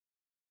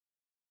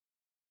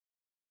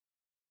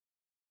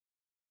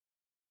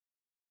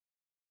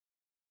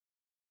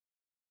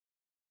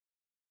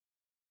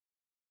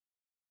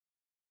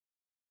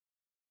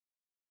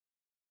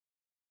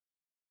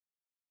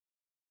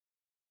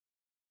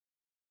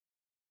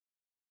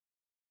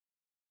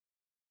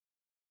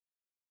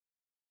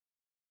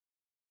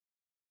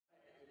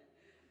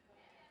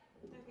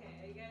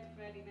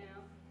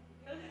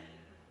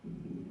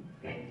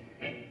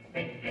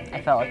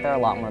I felt like there are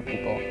a lot more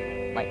people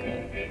like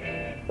me.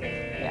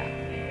 Yeah.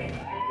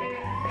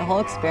 The whole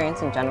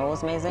experience in general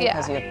was amazing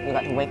because you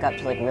got to wake up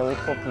to like really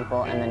cool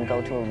people and then go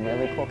to a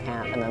really cool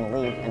camp and then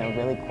leave in a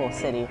really cool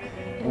city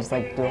and just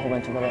like do a whole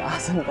bunch of really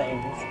awesome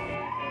things.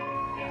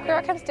 Queer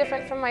Rock Camp's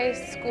different from my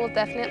school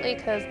definitely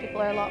because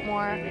people are a lot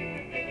more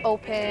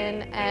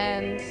open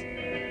and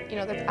you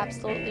know there's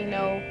absolutely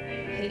no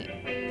hate.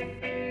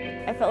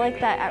 I felt like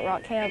that at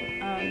Rock Camp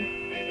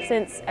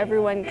since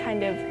everyone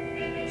kind of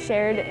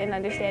shared an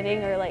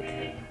understanding or like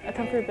a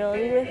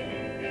comfortability with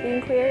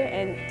being queer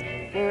and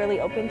we're really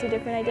open to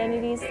different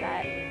identities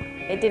that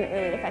it didn't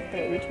really affect the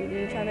way we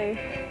treated each other.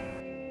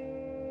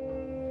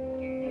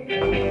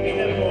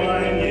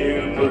 When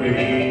you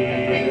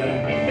breathe,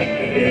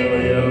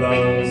 fill your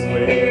lungs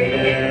with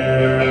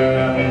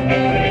air.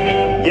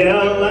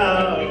 Yell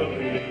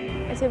loudly.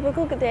 A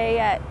typical day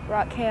at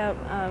Rock Camp,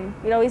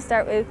 we'd always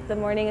start with the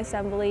morning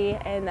assembly,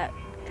 and that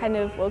kind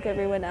of woke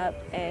everyone up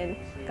and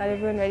got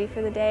everyone ready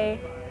for the day.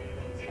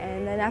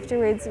 And then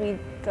afterwards we'd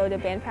go to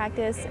band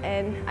practice,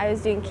 and I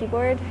was doing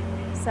keyboard,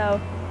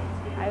 so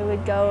I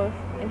would go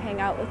and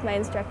hang out with my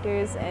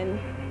instructors and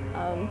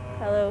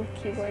fellow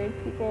keyboard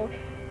people,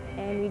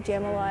 and we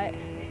jam a lot.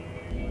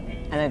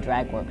 And a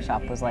drag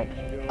workshop was like,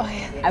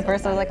 at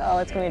first I was like, oh,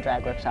 it's gonna be a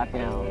drag workshop, you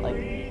know, like,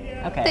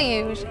 okay. The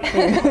usual.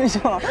 The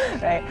usual,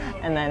 right?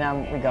 And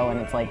then we go and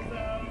it's like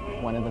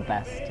one of the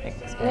best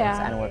experiences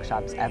and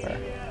workshops ever.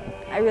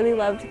 I really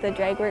loved the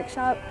drag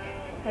workshop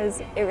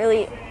because it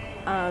really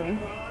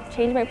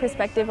changed my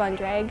perspective on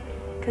drag,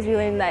 because we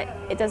learned that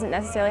it doesn't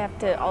necessarily have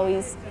to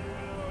always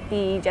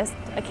be just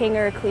a king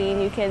or a queen.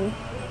 You can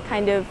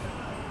kind of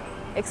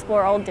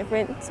explore all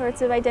different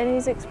sorts of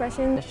identities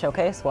expression. The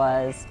showcase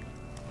was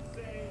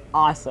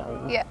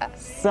awesome. Yeah.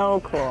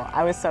 So cool.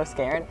 I was so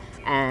scared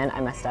and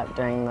I messed up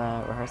during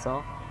the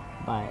rehearsal,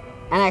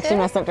 and I actually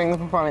messed up during the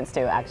performance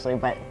too, actually,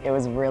 but it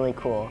was really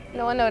cool.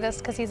 No one noticed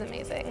because he's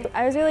amazing.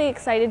 I was really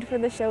excited for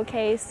the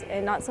showcase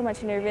and not so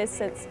much nervous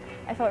since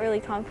I felt really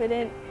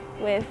confident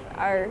with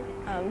our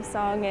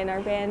song and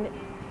our band,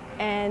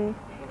 and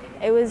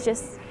it was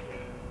just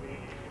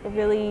a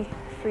really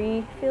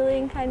free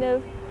feeling kind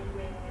of,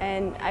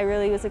 and I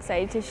really was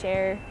excited to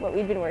share what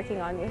we'd been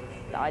working on with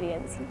the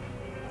audience.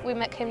 We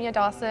met Kimya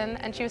Dawson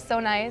and she was so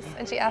nice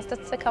and she asked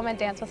us to come and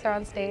dance with her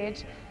on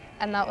stage,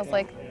 and that was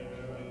like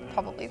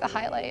probably the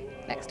highlight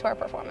next to our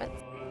performance.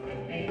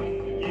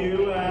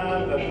 You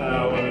have the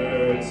power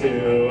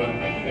to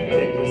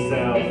pick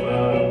yourself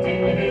up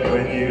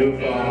when you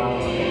fall.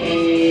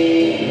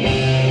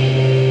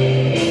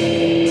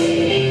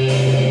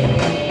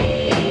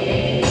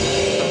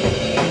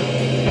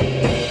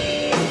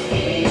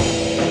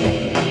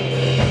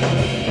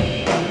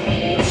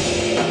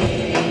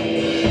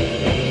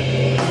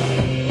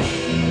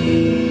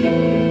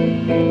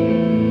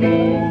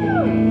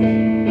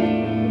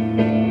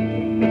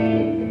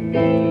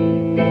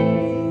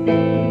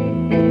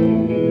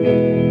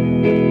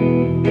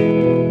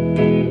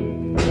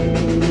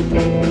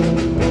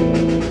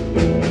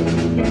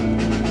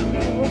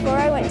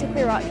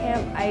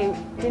 I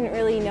didn't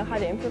really know how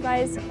to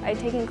improvise. I'd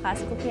taken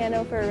classical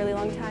piano for a really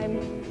long time,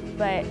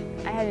 but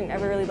I hadn't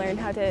ever really learned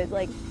how to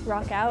like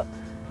rock out.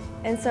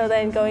 And so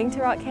then going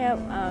to Rock Camp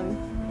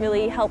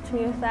really helped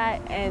me with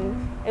that, and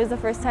it was the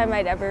first time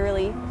I'd ever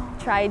really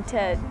tried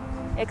to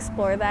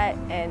explore that,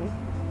 and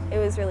it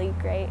was really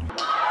great.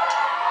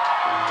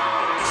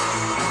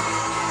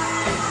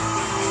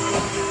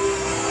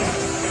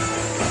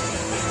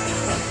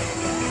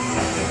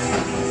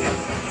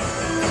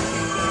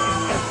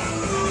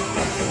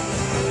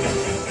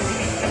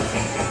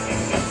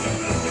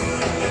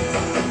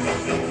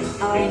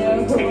 I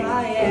know who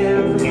I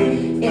am,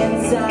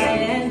 inside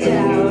and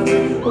out,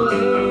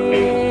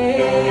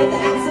 with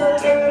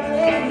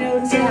absolutely no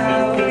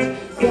doubt.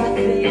 Got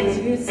things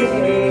you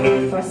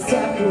say are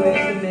stuck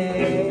with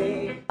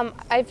me.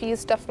 I've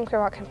used stuff from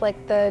Queer Rock Camp,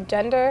 like the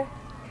gender,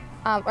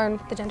 or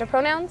the gender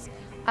pronouns,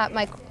 at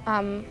my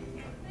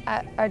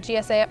at our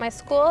GSA at my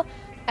school,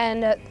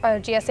 and at our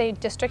GSA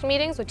district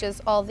meetings, which is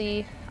all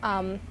the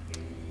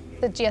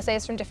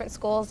GSAs from different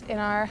schools in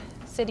our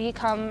city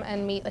come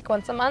and meet like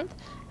once a month,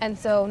 and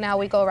so now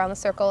we go around the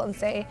circle and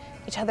say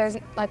each other's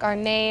like our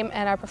name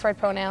and our preferred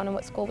pronoun and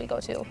what school we go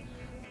to.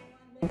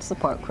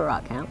 Support Queer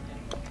Rock Camp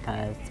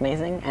because it's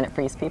amazing and it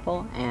frees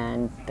people,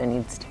 and there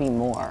needs to be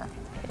more.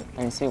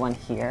 There needs to be one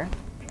here,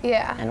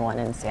 and one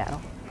in Seattle,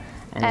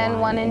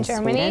 and one in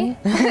Germany.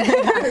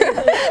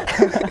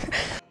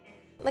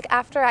 Like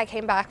after I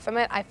came back from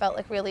it, I felt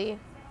like really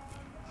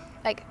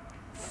like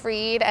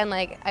freed and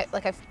like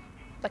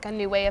a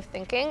new way of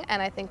thinking,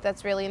 and I think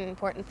that's really an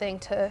important thing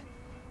to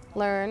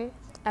learn,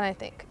 and I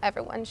think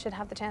everyone should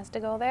have the chance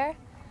to go there.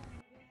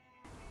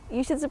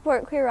 You should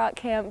support Queer Rock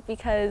Camp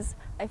because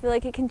I feel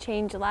like it can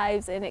change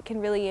lives and it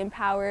can really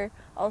empower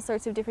all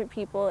sorts of different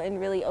people and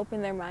really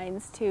open their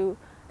minds to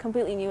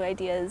completely new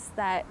ideas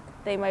that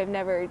they might have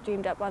never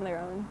dreamed up on their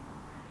own.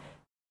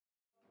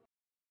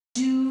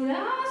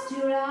 Judas,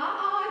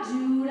 Judas,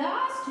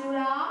 Judas,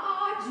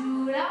 Judas,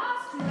 Judas,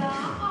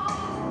 Judas.